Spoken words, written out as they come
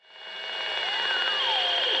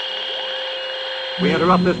We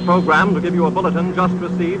interrupt this program to give you a bulletin just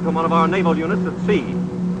received from one of our naval units at sea.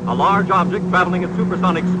 A large object traveling at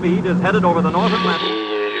supersonic speed is headed over the North Atlantic.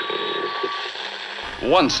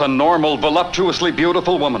 Once a normal, voluptuously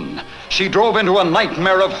beautiful woman, she drove into a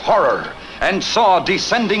nightmare of horror and saw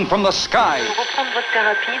descending from the sky.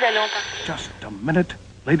 Just a minute,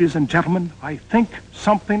 ladies and gentlemen. I think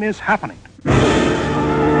something is happening.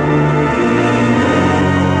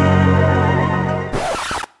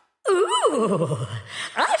 Ooh,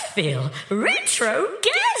 I feel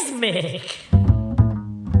retrogasmic.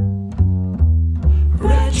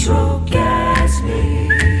 Retrogasmic.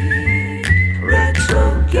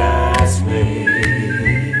 Retrogasmic.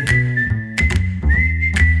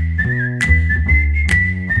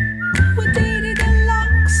 With Didi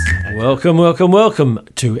Deluxe. Welcome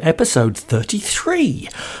to episode 33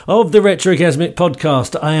 of the Retrogasmic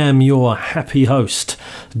podcast. I am your happy host,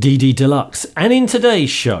 Didi Deluxe, and in today's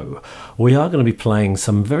show, we are going to be playing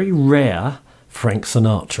some very rare Frank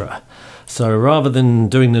Sinatra. So rather than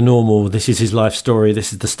doing the normal, this is his life story,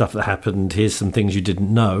 this is the stuff that happened, here's some things you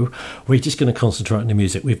didn't know, we're just going to concentrate on the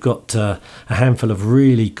music. We've got a handful of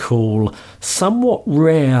really cool, somewhat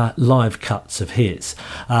rare live cuts of his.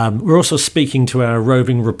 We're also speaking to our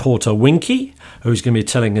roving reporter Winki, who's going to be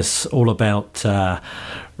telling us all about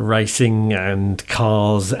racing and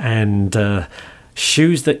cars and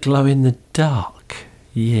shoes that glow in the dark.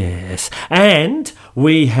 Yes, and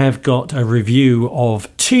we have got a review of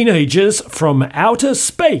Teenagers from Outer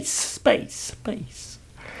Space,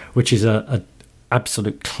 which is a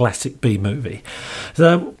absolute classic B movie.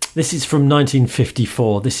 So this is from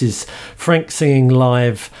 1954. This is Frank singing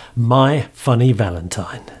live My Funny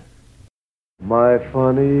Valentine. My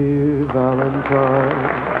funny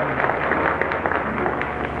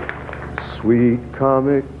Valentine, sweet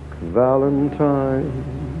comic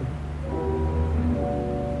Valentine,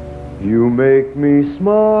 you make me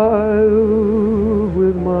smile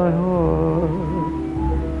with my heart.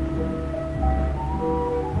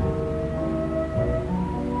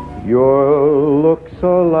 Your looks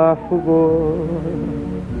are laughable,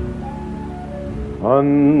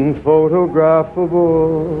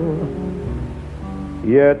 unphotographable,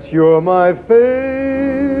 yet you're my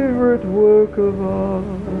favorite work of art.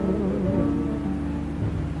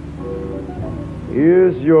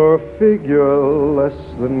 Is your figure less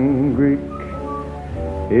than Greek?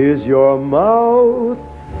 Is your mouth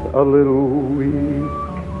a little weak?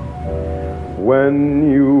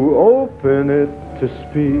 When you open it to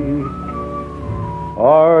speak,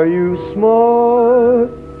 are you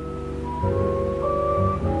smart?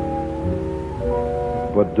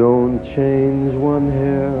 But don't change one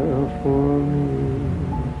hair for me,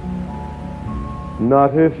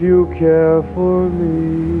 not if you care for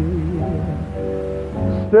me.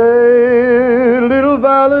 Stay, little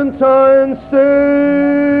Valentine,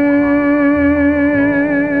 stay.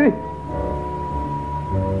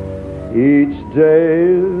 Each day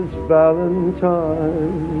is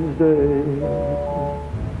Valentine's Day.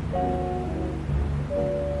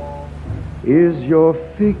 Is your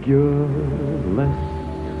figure less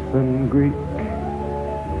than Greek?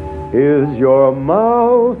 Is your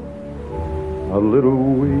mouth a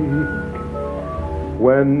little weak?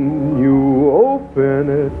 When you open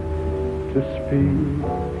it to speak,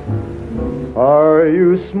 are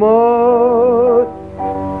you smart?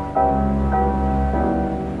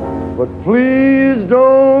 But please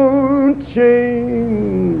don't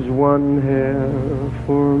change one hair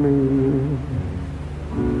for me,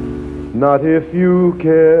 not if you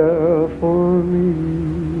care for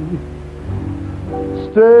me.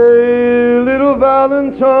 Stay, little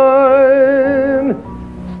Valentine,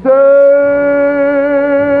 stay.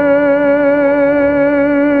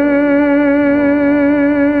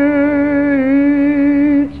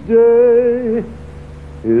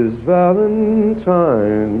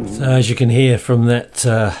 Valentine. So as you can hear from that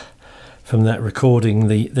recording,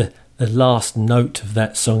 the last note of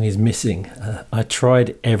that song is missing. I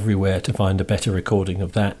tried everywhere to find a better recording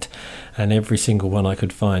of that, and every single one I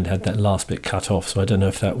could find had that last bit cut off. So I don't know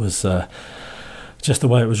if that was just the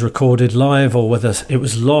way it was recorded live, or whether it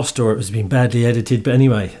was lost or it was being badly edited. But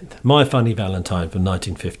anyway, My Funny Valentine from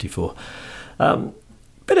 1954.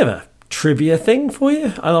 Bit of a trivia thing for you,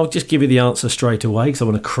 and I'll just give you the answer straight away because I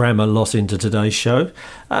want to cram a lot into today's show.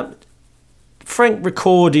 Frank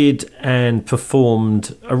recorded and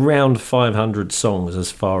performed around 500 songs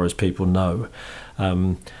as far as people know,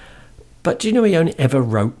 but do you know he only ever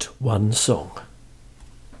wrote one song?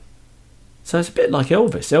 So it's a bit like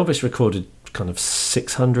Elvis recorded kind of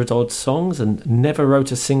 600 odd songs and never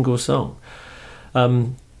wrote a single song.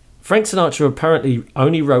 Frank Sinatra apparently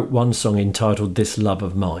only wrote one song entitled This Love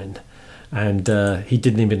of Mine. and he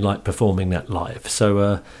didn't even like performing that live.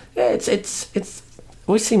 So it's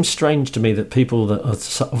always seems strange to me that people that are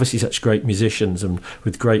obviously such great musicians and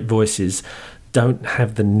with great voices don't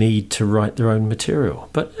have the need to write their own material.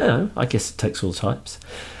 But I guess it takes all types.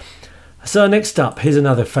 So next up, here's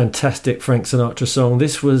another fantastic Frank Sinatra song.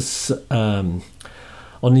 This was on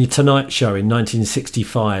the Tonight Show in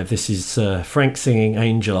 1965. This is Frank singing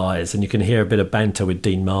Angel Eyes, and you can hear a bit of banter with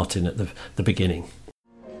Dean Martin at the beginning.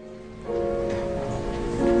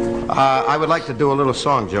 I would like to do a little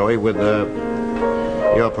song, Joey, with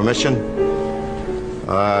your permission.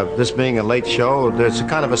 This being a late show, it's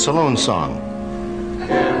kind of a saloon song.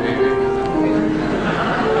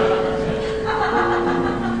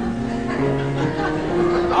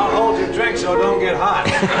 I'll hold your drink so don't get hot.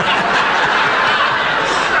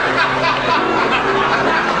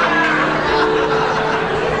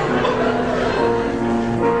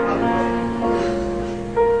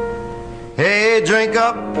 Hey, drink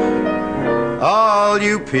up, all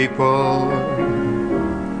you people.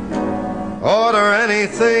 Order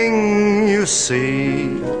anything you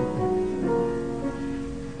see.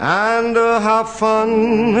 And have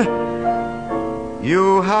fun,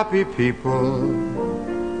 you happy people.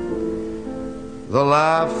 The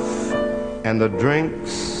laugh and the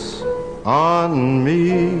drinks on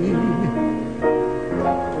me.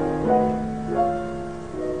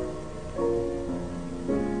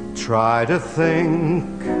 Try to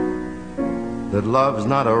think that love's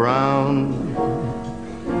not around.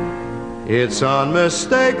 It's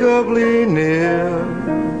unmistakably near.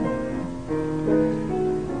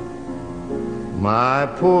 My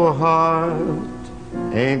poor heart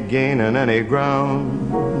ain't gaining any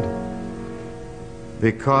ground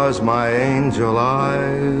because my angel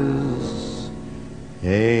eyes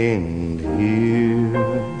ain't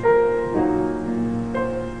here.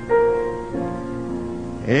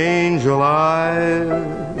 Angel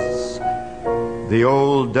eyes, the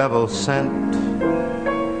old devil sent.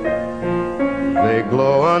 They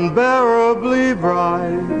glow unbearably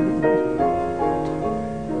bright.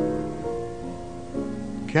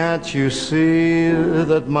 Can't you see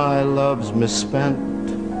that my love's misspent?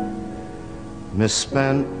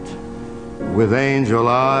 Misspent with angel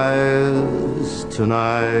eyes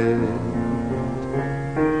tonight.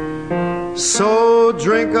 So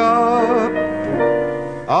drink up,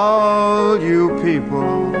 all you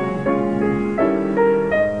people.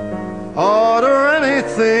 Order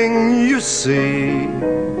anything you see.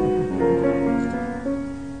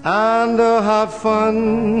 And have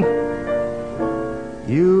fun,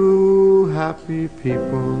 you happy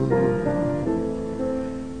people.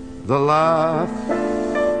 The laugh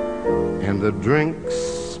and the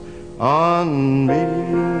drinks on me.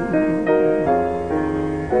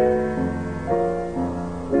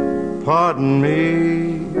 Pardon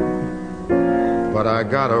me, but I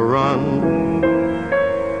gotta run.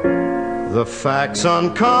 The fact's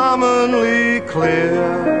uncommonly clear.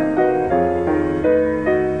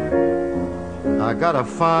 I gotta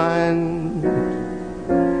find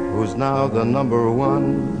who's now the number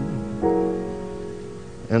one,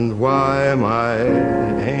 and why my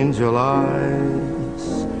angel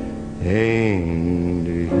eyes ain't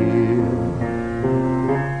here.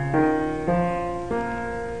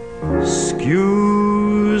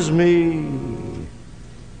 Excuse me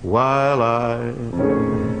while I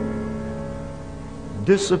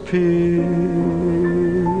disappear.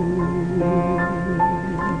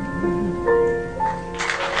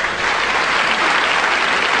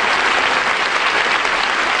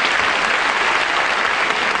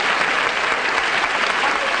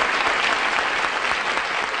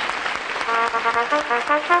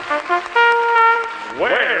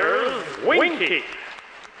 Where's Winki?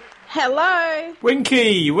 Hello.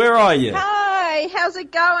 Winki, where are you? Hi, how's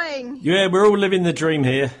it going? Yeah, we're all living the dream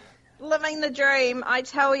here. Living the dream, I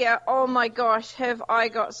tell you. Oh my gosh, have I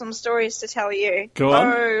got some stories to tell you. Go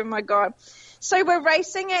on. Oh my God. So we're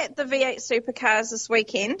racing at the V8 Supercars this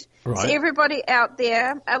weekend. Right. So everybody out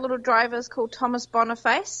there, our little driver's called Thomas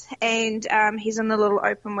Boniface, and he's in the little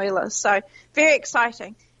open wheeler. So very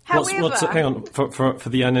exciting. However, hang on, for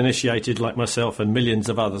the uninitiated like myself and millions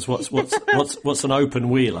of others, what's an open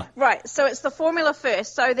wheeler? Right, so it's the Formula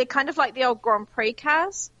First. So they're kind of like the old Grand Prix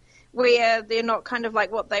cars, where they're not kind of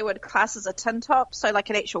like what they would class as a tin top, so like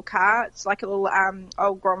an actual car. It's like a little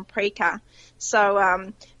old Grand Prix car.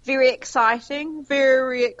 So very exciting,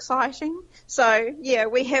 very exciting. So yeah,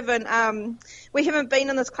 we haven't been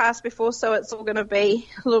in this class before, so it's all going to be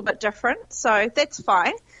a little bit different. So that's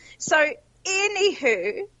fine. So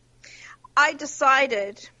anywho, I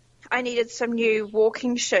decided I needed some new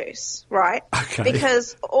walking shoes, right? Okay.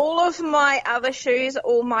 Because all of my other shoes,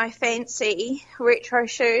 all my fancy retro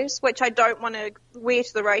shoes, which I don't want to wear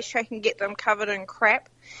to the racetrack and get them covered in crap.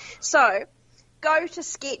 So, go to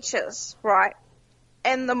Skechers, right,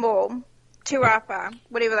 in the mall, Te Rapa,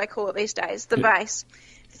 whatever they call it these days, the base.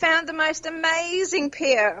 Found the most amazing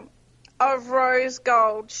pair of rose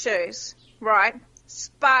gold shoes, right?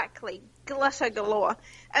 Sparkly, glitter galore.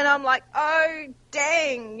 And I'm like, oh,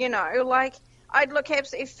 dang, you know, like, I'd look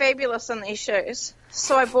absolutely fabulous in these shoes.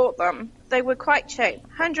 So I bought them. They were quite cheap,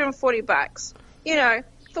 $140. You know,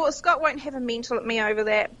 thought Scott won't have a mental at me over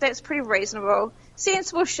that. That's pretty reasonable.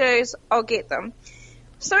 Sensible shoes, I'll get them.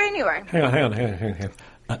 So anyway. Hang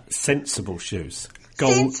on. Sensible shoes.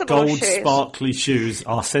 Sensible gold shoes. Sparkly shoes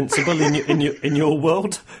are sensible in your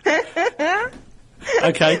world?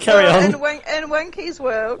 Okay, carry on. In Winki's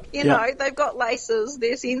world, you know, they've got laces,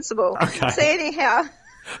 they're sensible. Okay. So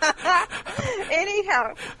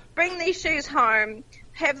anyhow, bring these shoes home,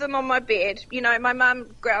 have them on my bed. You know, my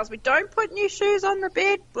mum growls me, don't put new shoes on the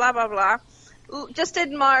bed, blah, blah, blah. Just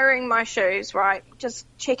admiring my shoes, right? Just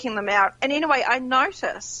checking them out. And anyway, I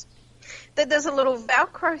notice that there's a little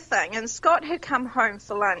Velcro thing, and Scott had come home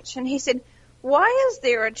for lunch, and he said, why is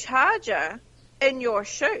there a charger in your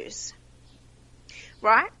shoes?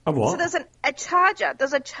 Right? A what? So there's a charger.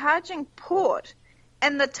 There's a charging port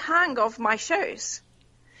in the tongue of my shoes.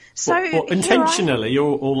 So intentionally,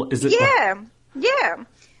 or is it? Yeah.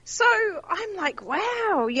 So I'm like,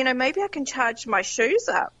 wow, you know, maybe I can charge my shoes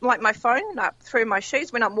up, like my phone up through my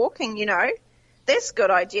shoes when I'm walking, you know. That's a good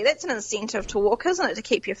idea. That's an incentive to walk, isn't it, to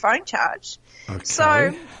keep your phone charged? Okay.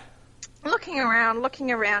 So looking around.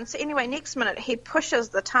 So anyway, next minute he pushes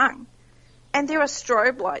the tongue. And there are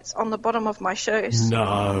strobe lights on the bottom of my shoes.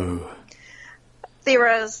 No.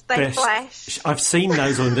 There is. They flash. I've seen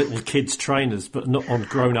those on little kids' trainers, but not on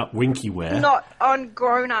grown-up Winki wear. Not on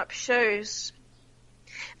grown-up shoes.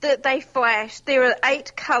 They flash. There are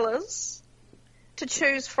 8 colours to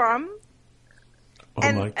choose from. Oh,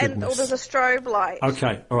 my goodness. And there's a strobe light.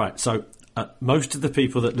 Okay, all right. So most of the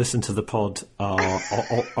people that listen to the pod are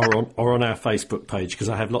on our Facebook page, because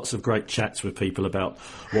I have lots of great chats with people about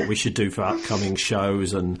what we should do for upcoming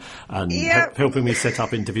shows and helping me set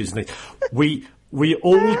up interviews and things. We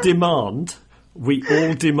all demand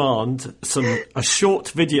a short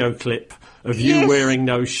video clip of you wearing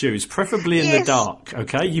those shoes, preferably in the dark.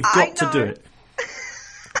 Okay, you've got to do it.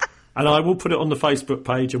 And I will put it on the Facebook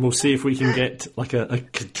page, and we'll see if we can get like a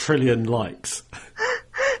trillion likes.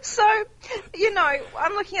 So, you know,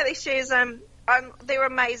 I'm looking at these shoes, they're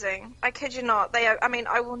amazing. I kid you not. They are. I mean,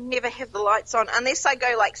 I will never have the lights on unless I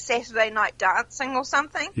go like Saturday night dancing or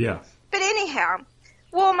something. Yeah. But anyhow,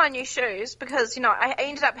 wore my new shoes because, you know, I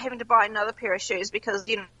ended up having to buy another pair of shoes because,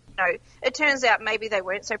 you know, it turns out maybe they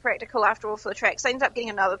weren't so practical after all for the track. So I ended up getting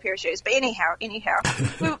another pair of shoes. But anyhow,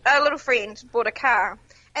 a little friend bought a car.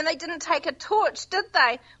 And they didn't take a torch, did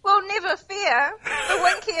they? Well, never fear. The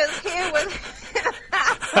Winki is here with...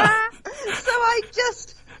 So I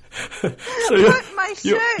just put my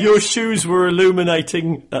shoes... Your shoes were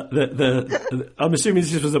illuminating I'm assuming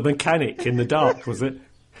this was a mechanic in the dark, was it?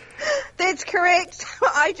 That's correct.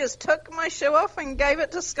 I just took my shoe off and gave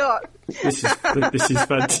it to Scott. This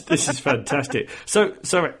is fantastic. So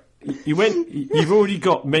you've already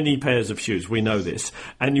got many pairs of shoes, we know this,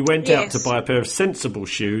 and you went out to buy a pair of sensible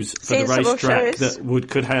shoes for the racetrack that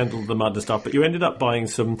could handle the mud and stuff, but you ended up buying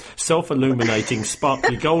some self-illuminating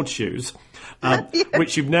sparkly gold shoes,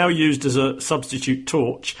 which you've now used as a substitute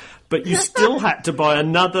torch, but you still had to buy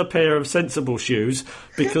another pair of sensible shoes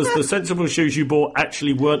because the sensible shoes you bought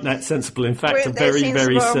actually weren't that sensible. In fact, are very,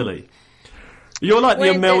 very silly. You're like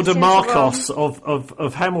the Imelda Marcos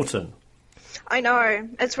of Hamilton. I know,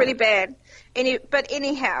 it's really bad. But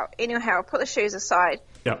anyhow, put the shoes aside.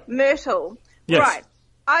 Yep. Myrtle. Yes. Right.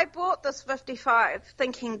 I bought this 55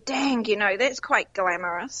 thinking, dang, you know, that's quite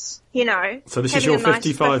glamorous, you know. So this is your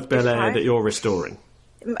 55 Bel Air that you're restoring?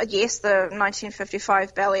 Yes, the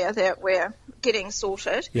 1955 Bel Air that we're getting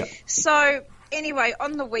sorted. Yep. So anyway,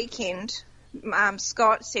 on the weekend,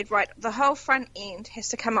 Scott said, right, the whole front end has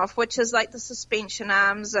to come off, which is like the suspension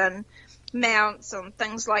arms and mounts and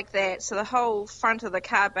things like that. So the whole front of the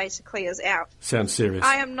car basically is out. Sounds serious.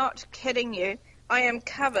 I am not kidding you. I am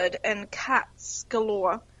covered in cuts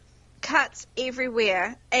galore. Cuts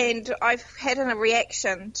everywhere. And I've had a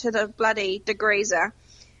reaction to the bloody degreaser.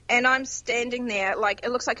 And I'm standing there like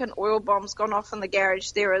it looks like an oil bomb's gone off in the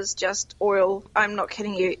garage. There is just oil, I'm not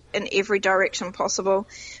kidding you, in every direction possible.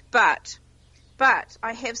 But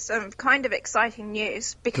I have some kind of exciting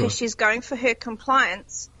news because she's going for her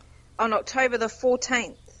compliance on October the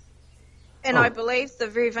 14th. And I believe the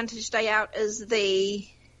very vintage day out is the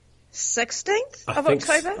 16th of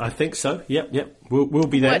October. I think so. Yep. We'll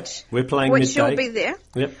be there. We're playing midday. Which you'll be there.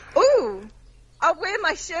 Yep. Ooh, I'll wear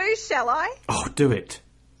my shoes, shall I? Oh, do it.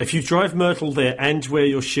 If you drive Myrtle there and wear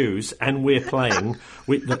your shoes and we're playing,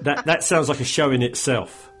 that sounds like a show in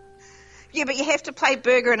itself. Yeah, but you have to play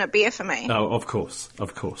Burger and a Beer for me. Oh, of course.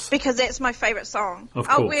 Because that's my favourite song.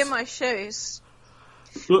 I'll wear my shoes.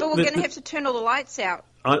 Look, but we're going to have to turn all the lights out.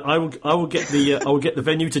 I will get the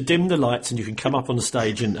venue to dim the lights, and you can come up on the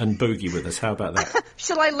stage and boogie with us. How about that?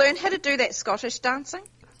 Shall I learn how to do that Scottish dancing?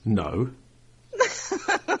 No.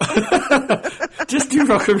 Just do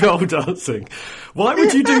rock and roll dancing. Why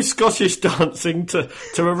would you do Scottish dancing to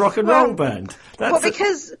a rock and roll band?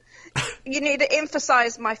 Because you need to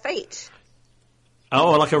emphasise my feet.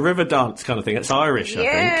 Oh, like a river dance kind of thing. It's Irish, I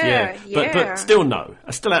think. Yeah. But still no.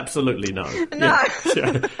 Still absolutely no. No.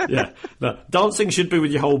 Yeah. No. Dancing should be with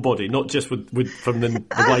your whole body, not just with from the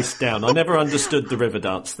waist down. I never understood the river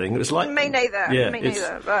dance thing. It was like me neither. Yeah, me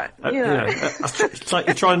neither. But it's like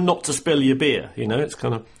you're trying not to spill your beer. It's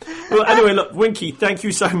kind of. Well, anyway, look, Winki, thank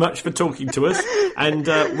you so much for talking to us, and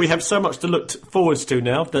we have so much to look forward to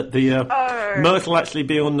now that the Myrtle actually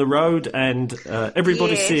be on the road and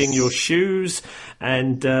everybody seeing your shoes.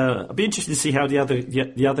 And I'd be interested to see how the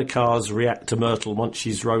other cars react to Myrtle once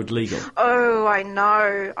she's road legal. Oh, I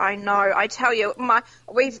know. I tell you,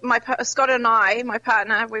 Scott and I, my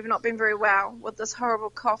partner, we've not been very well with this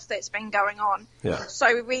horrible cough that's been going on. Yeah.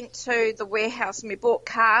 So we went to the warehouse and we bought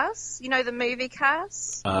Cars. You know the movie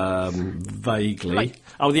Cars? Vaguely.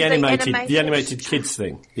 The animated kids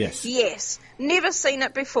thing. Yes. Yes. Never seen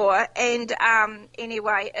it before, and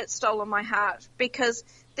anyway, it's stolen my heart because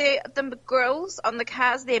the grills on the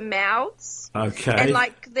cars, their mouths, and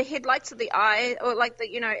like the headlights of the eye, or like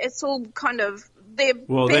it's all kind of they're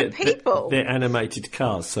people. They're animated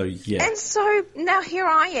cars, so yeah. And so now here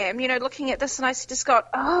I am, looking at this, and I just got,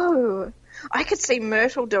 I could see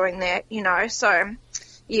Myrtle doing that, So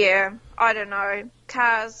yeah, I don't know,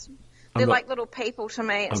 cars. They're like little people to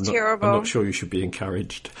me. It's terrible. I'm not sure you should be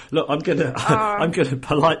encouraged. Look, I'm gonna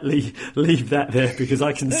politely leave that there because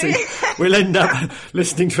I can see we'll end up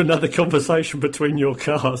listening to another conversation between your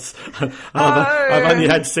cars. I've only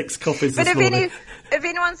had 6 coffees this morning. If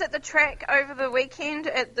anyone's at the track over the weekend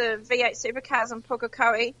at the V8 Supercars in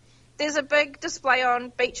Pukekohe, there's a big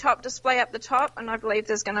beach hop display up the top, and I believe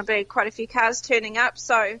there's going to be quite a few cars turning up.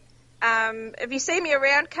 So if you see me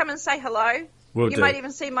around, come and say hello. You might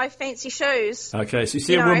even see my fancy shoes. Okay, so you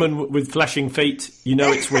see a woman with flashing feet,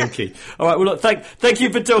 it's Winki. All right, well, look, thank you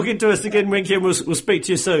for talking to us again, Winki, and we'll speak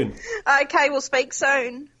to you soon. Okay, we'll speak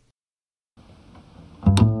soon.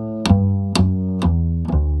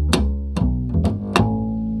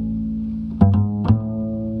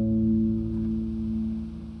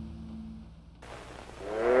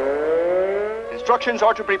 Instructions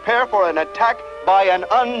are to prepare for an attack by an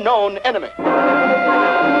unknown enemy.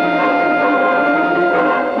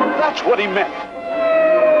 That's what he meant.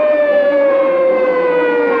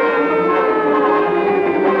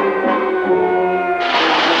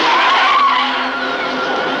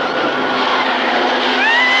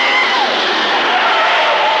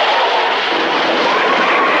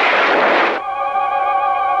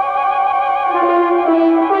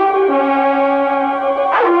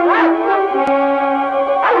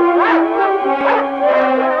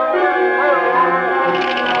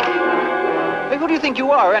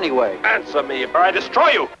 Anyway, answer me or I destroy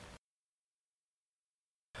you.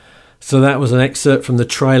 So that was an excerpt from the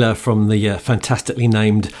trailer from the fantastically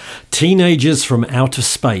named Teenagers from Outer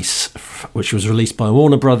Space, which was released by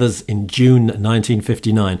Warner Brothers in June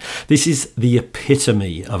 1959. This is the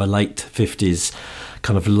epitome of a late 50s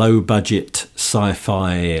kind of low-budget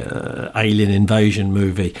sci-fi alien invasion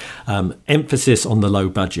movie. Emphasis on the low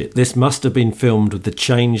budget. This must have been filmed with the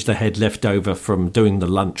change they had left over from doing the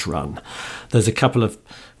lunch run. There's a couple of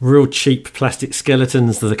real cheap plastic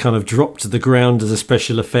skeletons that are kind of dropped to the ground as a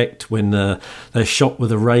special effect when they're shot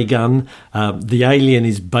with a ray gun. The alien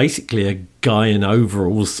is basically a guy in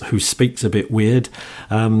overalls who speaks a bit weird.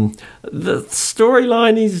 The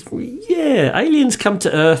storyline is, aliens come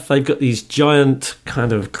to Earth. They've got these giant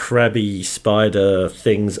kind of crabby spider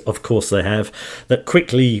things, of course they have, that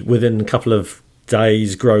quickly within a couple of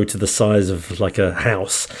days grow to the size of like a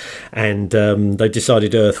house. And they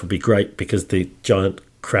decided Earth would be great because the giant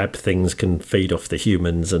crab things can feed off the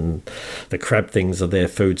humans and the crab things are their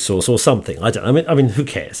food source or something. I mean who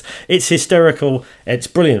cares? It's hysterical, it's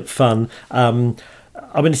brilliant fun.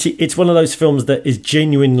 It's one of those films that is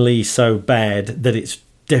genuinely so bad that it's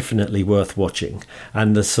definitely worth watching,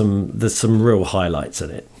 and there's some real highlights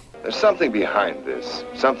in it. There's something behind this,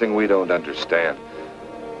 something we don't understand.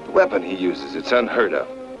 The weapon he uses, it's unheard of,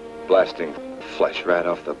 blasting flesh right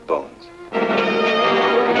off the bones.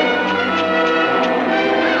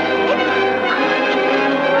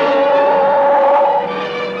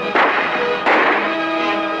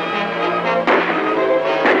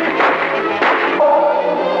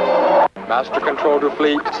 Master control to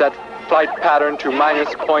fleet, set flight pattern to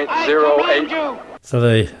 -.08. So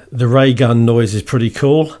the ray gun noise is pretty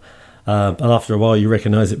cool. And after a while, you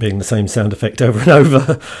recognise it being the same sound effect over and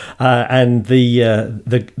over. And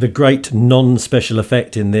the great non-special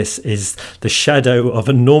effect in this is the shadow of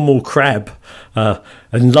a normal crab,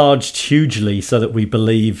 enlarged hugely so that we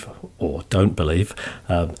believe, or don't believe,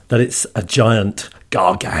 that it's a giant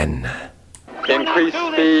gargan. Increase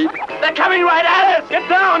speed. They're coming right at us! Get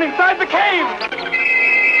down inside the cave!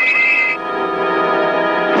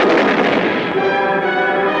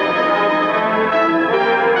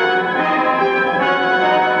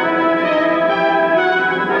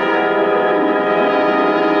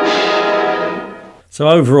 So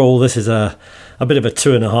overall, this is a bit of a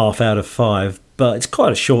 2.5 out of 5, but it's quite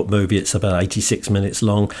a short movie. It's about 86 minutes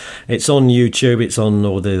long. It's on YouTube. It's on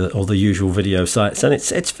all the usual video sites, and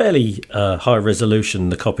it's fairly high resolution,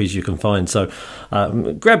 the copies you can find. So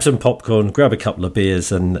grab some popcorn, grab a couple of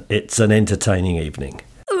beers, and it's an entertaining evening.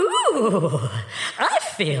 Ooh, I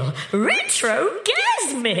feel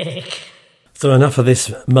retrogasmic. So enough of this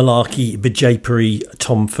malarkey, bejapery,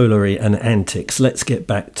 tomfoolery, and antics. Let's get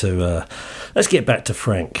back to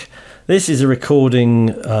Frank. This is a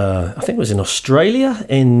recording, I think it was in Australia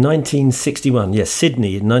in 1961. Yes,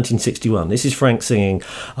 Sydney in 1961. This is Frank singing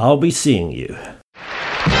 "I'll Be Seeing You."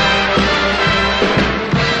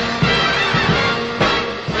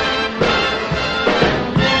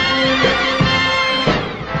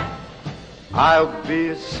 I'll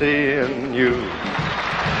be seeing you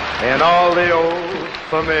in all the old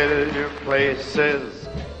familiar places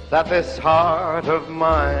that this heart of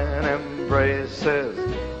mine embraces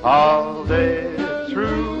all day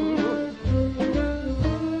through.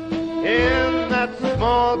 In that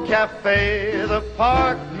small cafe, the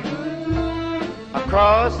park,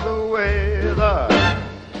 across the way,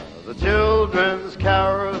 the children's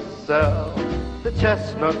carousel, the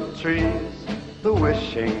chestnut trees, the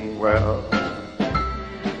wishing well.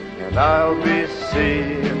 And I'll be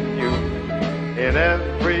seeing you in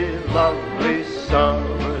every lovely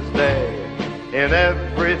summer's day, in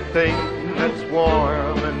everything that's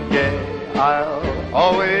warm and gay. I'll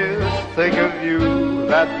always think of you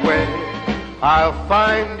that way. I'll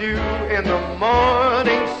find you in the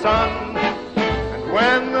morning sun, and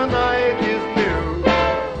when the night is new,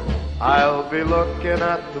 I'll be looking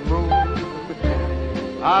at the moon.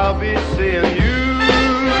 I'll be seeing you.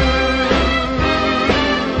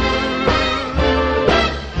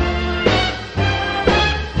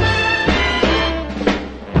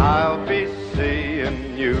 I'll be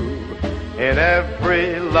seeing you in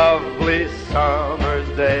every lovely summer's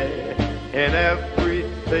day, in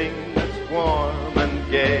everything that's warm and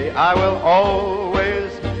gay. I will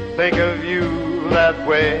always think of you that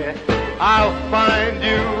way. I'll find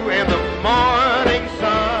you in the morning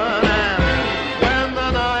sun, and when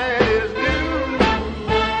the night is new,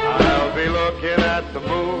 I'll be looking at the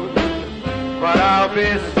moon, but I'll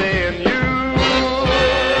be seeing you.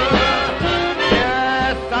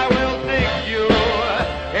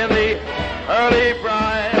 Early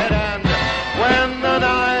bright, and when the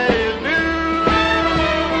night is new,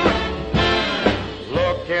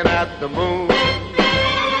 looking at the moon,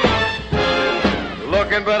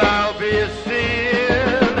 looking, but I'll be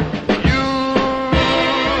seeing you.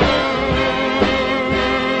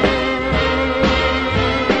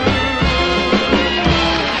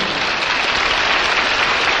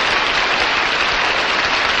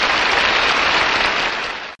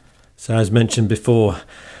 So as mentioned before,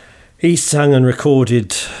 he sung and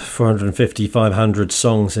recorded 450, 500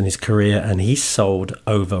 songs in his career, and he sold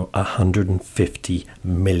over 150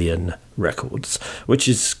 million records, which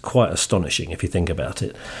is quite astonishing if you think about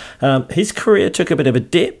it. His career took a bit of a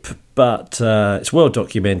dip, but it's well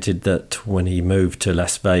documented that when he moved to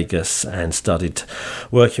Las Vegas and started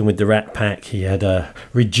working with the Rat Pack, he had a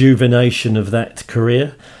rejuvenation of that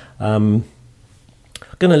career.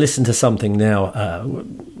 Going to listen to something now.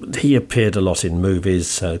 He appeared a lot in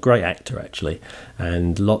movies, great actor actually,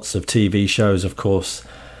 and lots of TV shows, of course.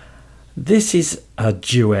 This is a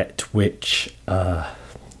duet which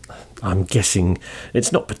I'm guessing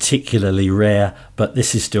it's not particularly rare, but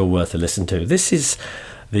this is still worth a listen to. This is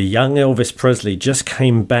The young Elvis Presley just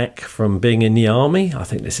came back from being in the army. I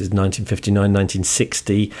think this is 1959,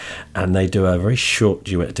 1960, and they do a very short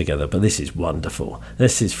duet together, but this is wonderful.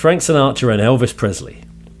 This is Frank Sinatra and Elvis Presley.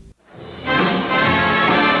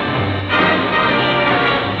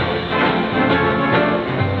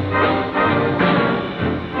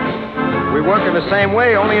 We work in the same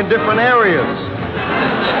way, only in different areas.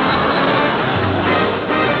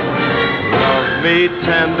 Love me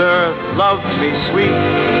tender, love me sweet,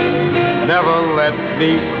 never let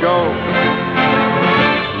me go.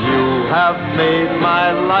 You have made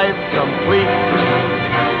my life complete,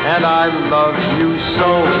 and I love you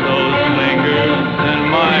so. Those fingers in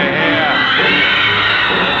my hair,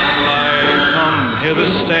 that come hither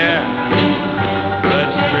stare, that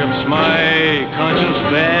strips my conscience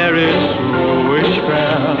bare its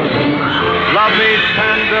witchcraft. Love me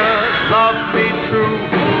tender, love me true,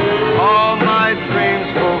 all my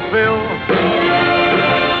dreams fulfill.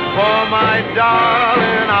 For my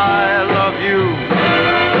darling, I love you,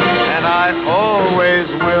 and I always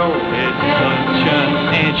will. It's such an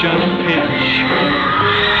ancient pitch,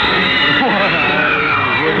 what I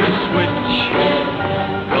would switch,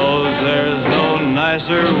 'cause there's no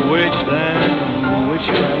nicer witch than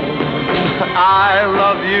witchcraft. I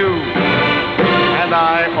love you, and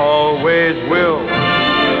I always will.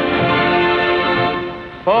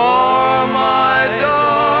 For my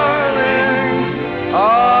darling,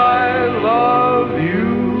 I love you.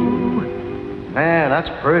 Man, that's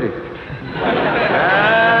pretty.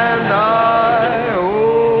 And I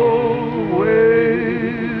always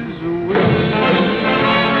will.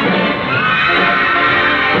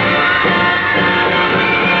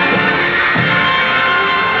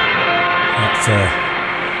 That's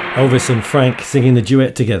Elvis and Frank singing the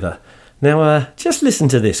duet together. Now, just listen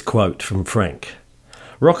to this quote from Frank.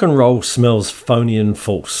 Rock and roll smells phony and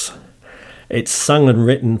false. It's sung and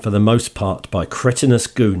written for the most part by cretinous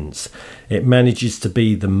goons. It manages to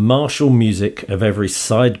be the martial music of every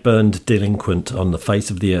sideburned delinquent on the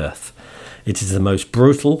face of the earth. It is the most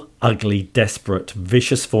brutal, ugly, desperate,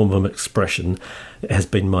 vicious form of expression it has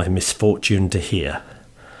been my misfortune to hear.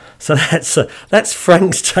 So that's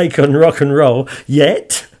Frank's take on rock and roll,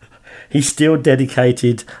 yet he still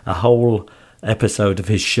dedicated a whole episode of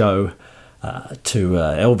his show to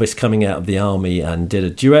Elvis coming out of the army and did a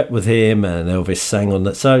duet with him, and Elvis sang on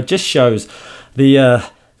that. So it just shows the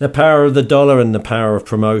power of the dollar and the power of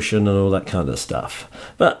promotion and all that kind of stuff.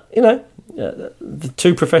 But, the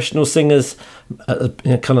two professional singers at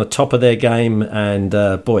the kind of top of their game, and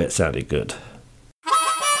boy, it sounded good.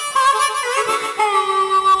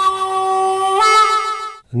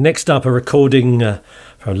 Next up, a recording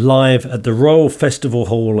live at the Royal Festival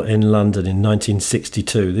Hall in London in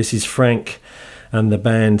 1962. This is Frank and the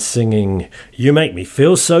band singing You Make Me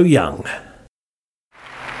Feel So Young.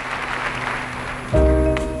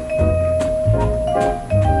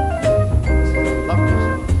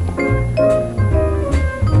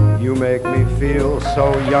 You make me feel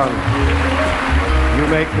so young. You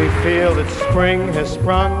make me feel that spring has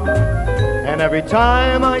sprung. And every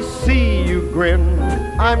time I see you grin,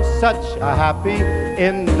 I'm such a happy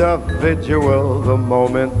individual the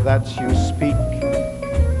moment that you speak.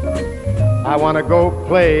 I want to go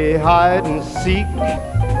play hide and seek.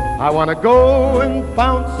 I want to go and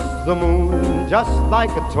bounce the moon just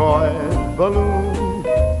like a toy balloon.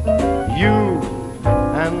 You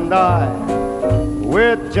and I,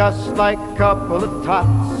 we're just like a couple of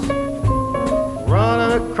tots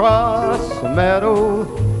running across a meadow,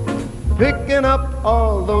 picking up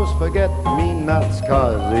all those forget-me-nots,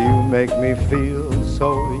 'cause you make me feel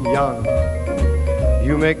so young.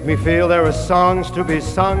 You make me feel there are songs to be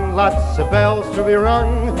sung, lots of bells to be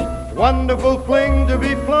rung, wonderful fling to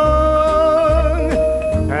be flung.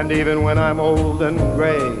 And even when I'm old and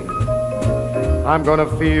gray, I'm gonna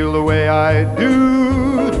feel the way I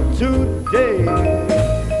do today,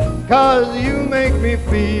 'cause you make me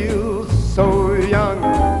feel so young.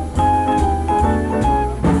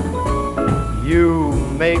 You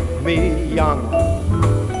make me young.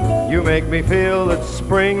 You make me feel that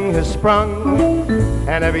spring has sprung.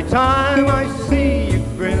 And every time I see you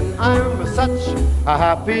grin, I'm such a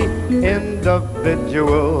happy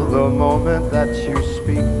individual the moment that you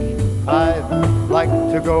speak. I'd like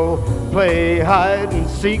to go play hide and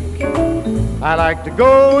seek. I like to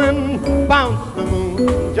go and bounce the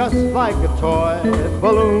moon just like a toy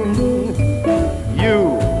balloon.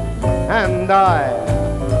 You and I,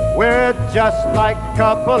 we're just like a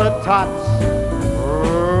couple of tots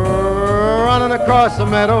running across the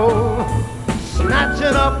meadow,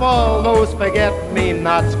 snatching up all those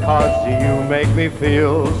forget-me-nots, 'cause you make me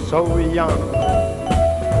feel so young.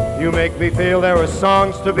 You make me feel there are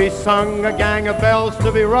songs to be sung, a gang of bells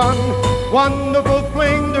to be rung, wonderful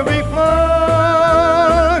fling to be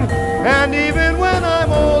flung. And even when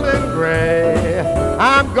I'm old and gray,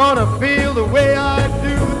 I'm gonna feel the way I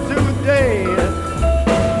do today,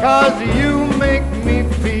 'cause you make me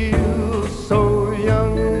feel so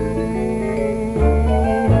young.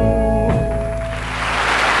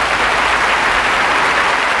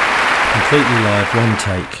 Completely live, one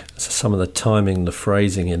take. Some of the timing, the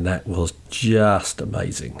phrasing in that was just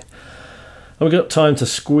amazing. And we've got time to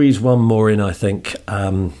squeeze one more in, I think.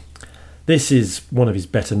 This is one of his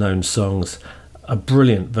better known songs, a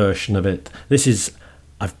brilliant version of it. This is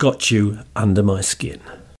I've Got You Under My Skin.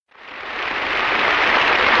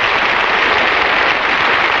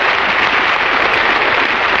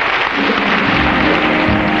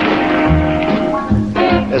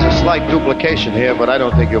 There's a slight duplication here, but I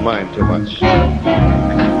don't think you'll mind too much.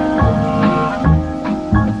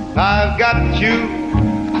 I've got you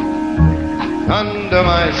under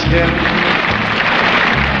my skin.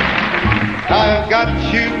 I've got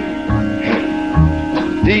you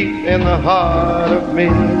deep in the heart of me,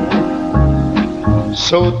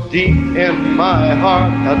 so deep in my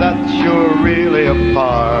heart that you're really a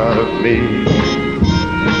part of me.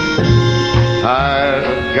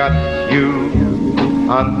 I've got you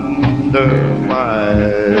under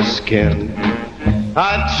my skin.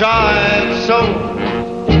 I tried so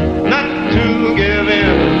not to give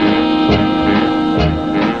in.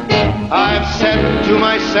 I've said to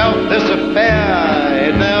myself, this affair,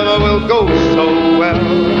 it never will go so well.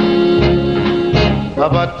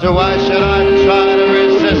 But why should I try to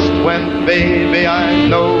resist when, baby, I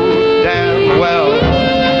know damn well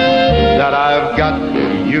that I've got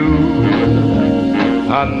you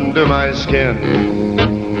under my skin.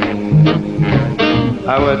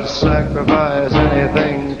 I would sacrifice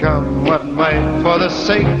anything, come what might, for the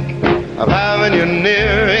sake of having you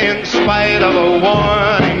near, in spite of a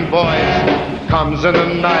warning voice. Comes in the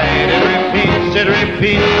night, it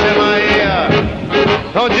repeats in my ear.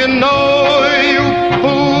 Don't you know, you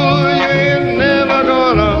fool, you ain't never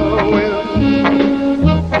gonna win.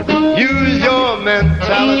 Use your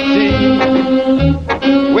mentality,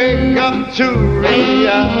 wake up to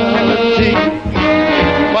reality.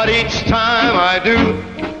 But each time I do,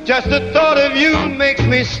 just the thought of you makes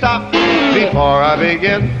me stop before I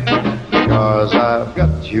begin. 'Cause I've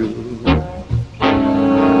got you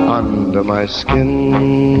under my skin.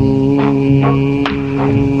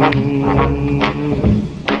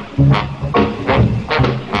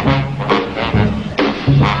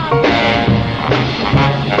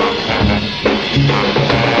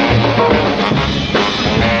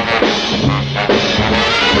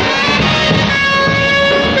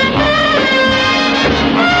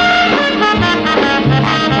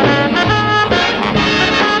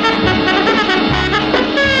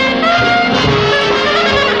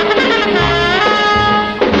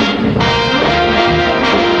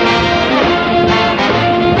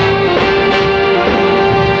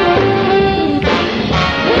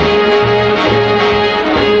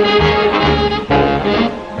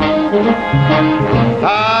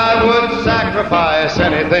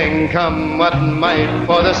 Anything, come what might,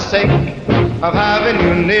 for the sake of having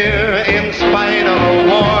you near, in spite of a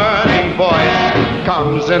warning voice.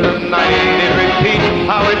 Comes in the night, it repeats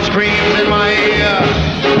how it screams in my ear.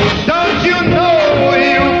 Don't you know,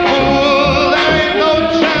 you fool, there ain't no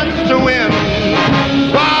chance to win.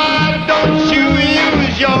 Why don't you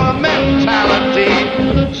use your mentality,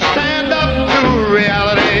 stand up to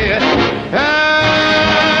reality?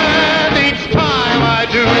 And each time I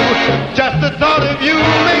do, just the thought of you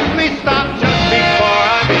makes me stop just before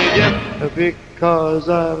I begin. Because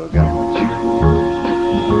I've got you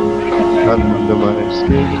under my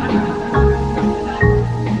skin,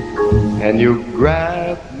 and you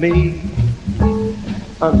grab me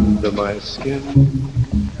under my skin.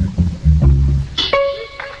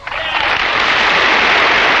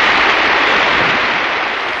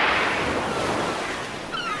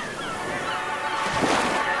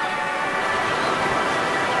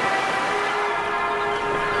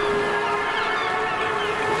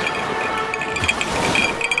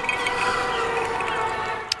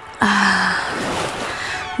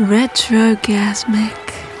 Retrogasmic.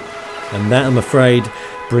 And that, I'm afraid,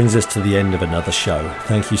 brings us to the end of another show.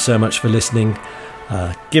 Thank you so much for listening.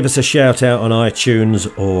 Give us a shout out on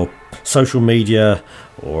iTunes or social media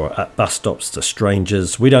or at bus stops to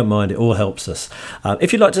strangers. We don't mind, it all helps us.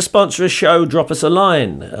 If you'd like to sponsor a show, drop us a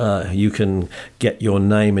line. You can get your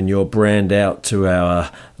name and your brand out to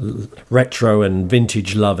our retro and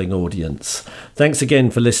vintage loving audience. Thanks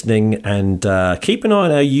again for listening, and keep an eye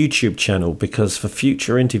on our YouTube channel, because for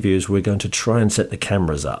future interviews we're going to try and set the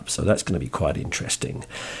cameras up, so that's going to be quite interesting.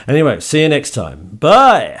 Anyway, see you next time.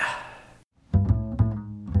 Bye!